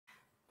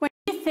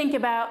think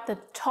about the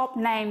top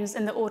names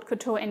in the haute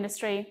couture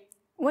industry,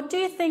 what do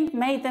you think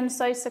made them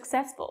so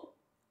successful?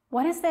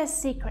 What is their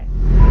secret?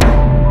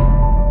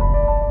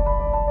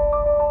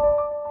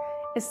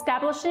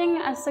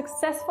 Establishing a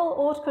successful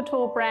haute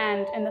couture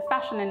brand in the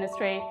fashion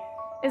industry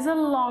is a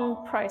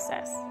long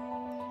process.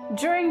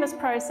 During this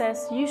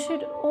process, you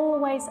should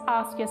always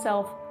ask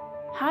yourself,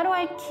 how do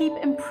I keep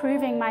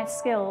improving my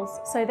skills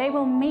so they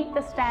will meet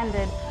the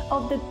standard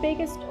of the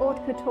biggest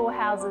haute couture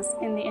houses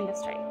in the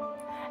industry?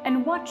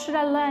 And what should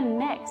I learn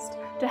next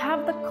to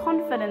have the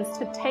confidence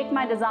to take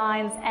my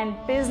designs and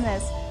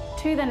business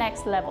to the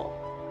next level?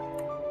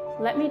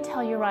 Let me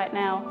tell you right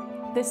now,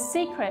 the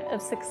secret of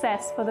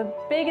success for the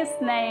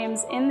biggest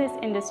names in this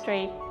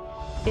industry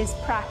is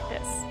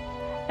practice,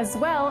 as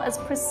well as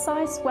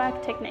precise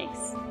work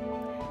techniques.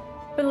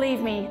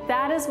 Believe me,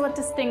 that is what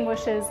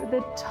distinguishes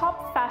the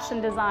top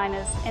fashion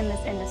designers in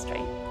this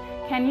industry.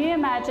 Can you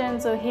imagine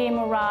Jehan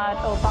Mir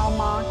or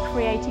Balmain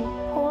creating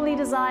poorly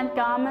designed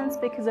garments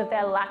because of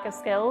their lack of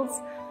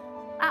skills?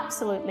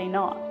 Absolutely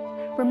not.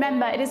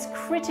 Remember, it is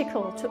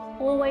critical to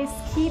always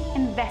keep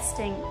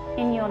investing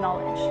in your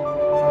knowledge.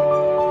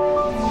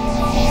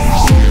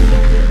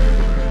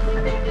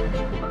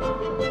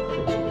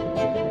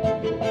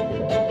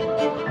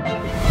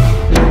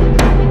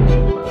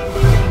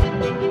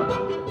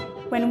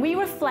 When we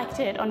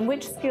reflected on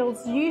which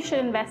skills you should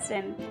invest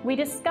in, we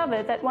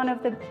discovered that one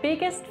of the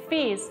biggest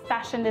fears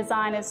fashion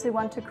designers who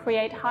want to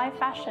create high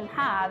fashion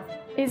have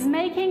is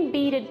making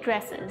beaded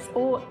dresses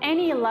or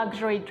any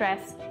luxury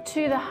dress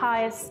to the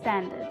highest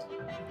standard.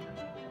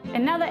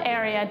 Another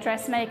area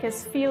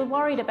dressmakers feel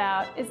worried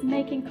about is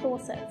making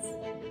corsets.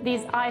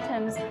 These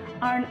items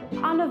are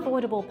an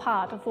unavoidable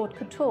part of haute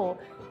couture,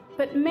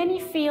 but many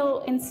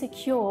feel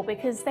insecure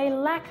because they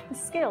lack the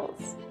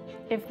skills.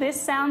 If this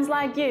sounds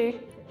like you,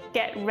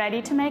 get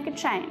ready to make a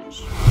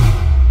change.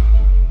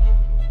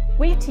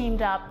 We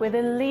teamed up with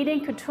a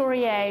leading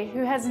couturier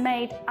who has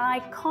made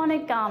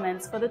iconic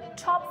garments for the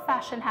top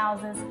fashion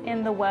houses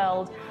in the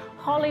world,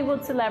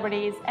 Hollywood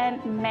celebrities,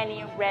 and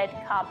many red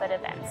carpet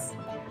events.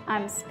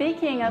 I'm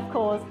speaking, of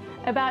course,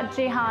 about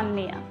Jehan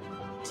Mir.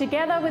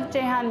 Together with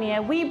Jehan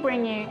Mir, we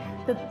bring you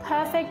the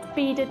perfect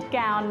beaded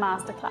gown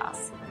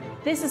masterclass.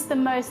 This is the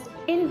most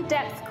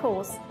in-depth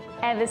course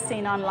ever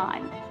seen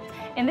online.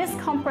 In this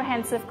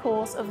comprehensive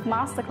course of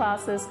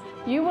masterclasses,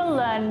 you will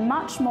learn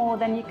much more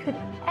than you could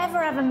ever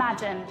have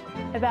imagined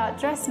about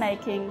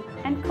dressmaking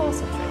and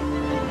corsetry.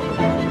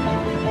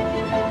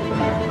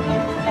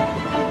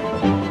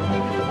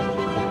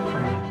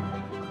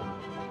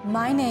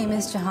 My name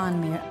is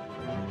Jehan Mir.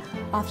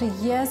 After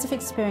years of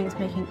experience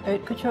making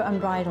haute couture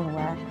and bridal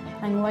wear,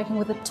 I'm working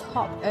with the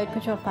top haute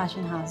couture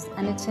fashion houses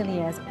and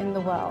ateliers in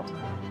the world,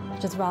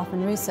 such as Ralph &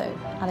 Russo,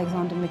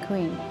 Alexander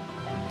McQueen,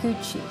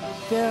 Gucci,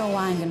 Vera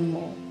Wang and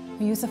more,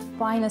 who use the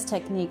finest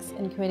techniques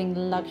in creating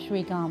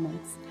luxury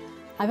garments.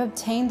 I've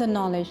obtained the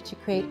knowledge to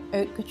create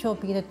haute couture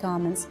beaded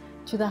garments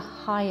to the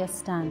highest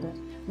standard,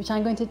 which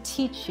I'm going to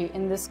teach you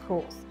in this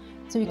course,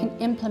 so you can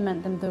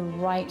implement them the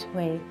right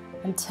way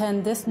and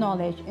turn this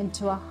knowledge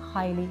into a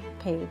highly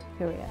paid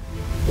career.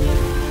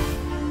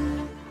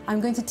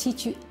 I'm going to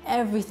teach you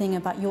everything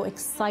about your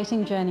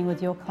exciting journey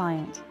with your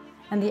client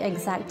and the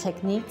exact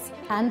techniques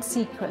and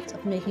secrets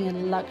of making a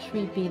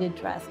luxury beaded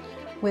dress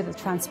with a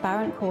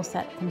transparent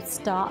corset from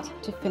start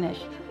to finish,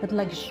 with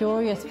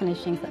luxurious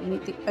finishings that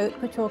meet the haute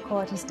couture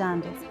quality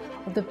standards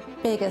of the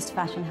biggest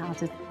fashion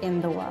houses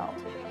in the world.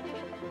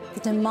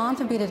 The demand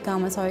for beaded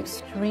garments are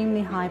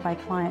extremely high by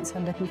clients who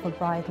are looking for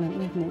bridal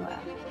and evening wear.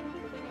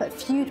 But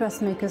few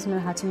dressmakers know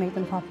how to make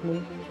them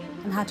properly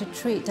and how to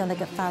treat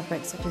delicate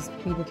fabrics such as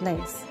beaded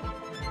lace.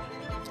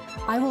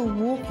 I will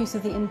walk you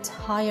through the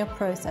entire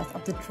process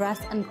of the dress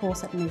and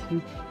corset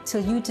making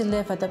till you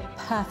deliver the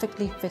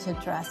perfectly fitted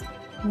dress,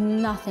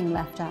 nothing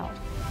left out.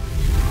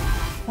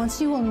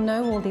 Once you will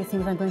know all these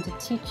things I'm going to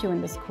teach you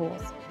in this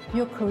course,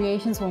 your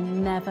creations will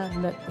never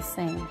look the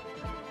same.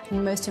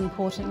 And most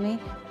importantly,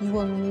 you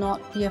will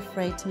not be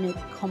afraid to make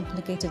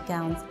complicated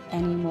gowns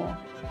anymore.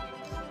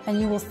 And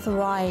you will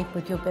thrive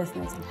with your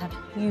business and have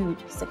huge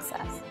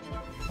success.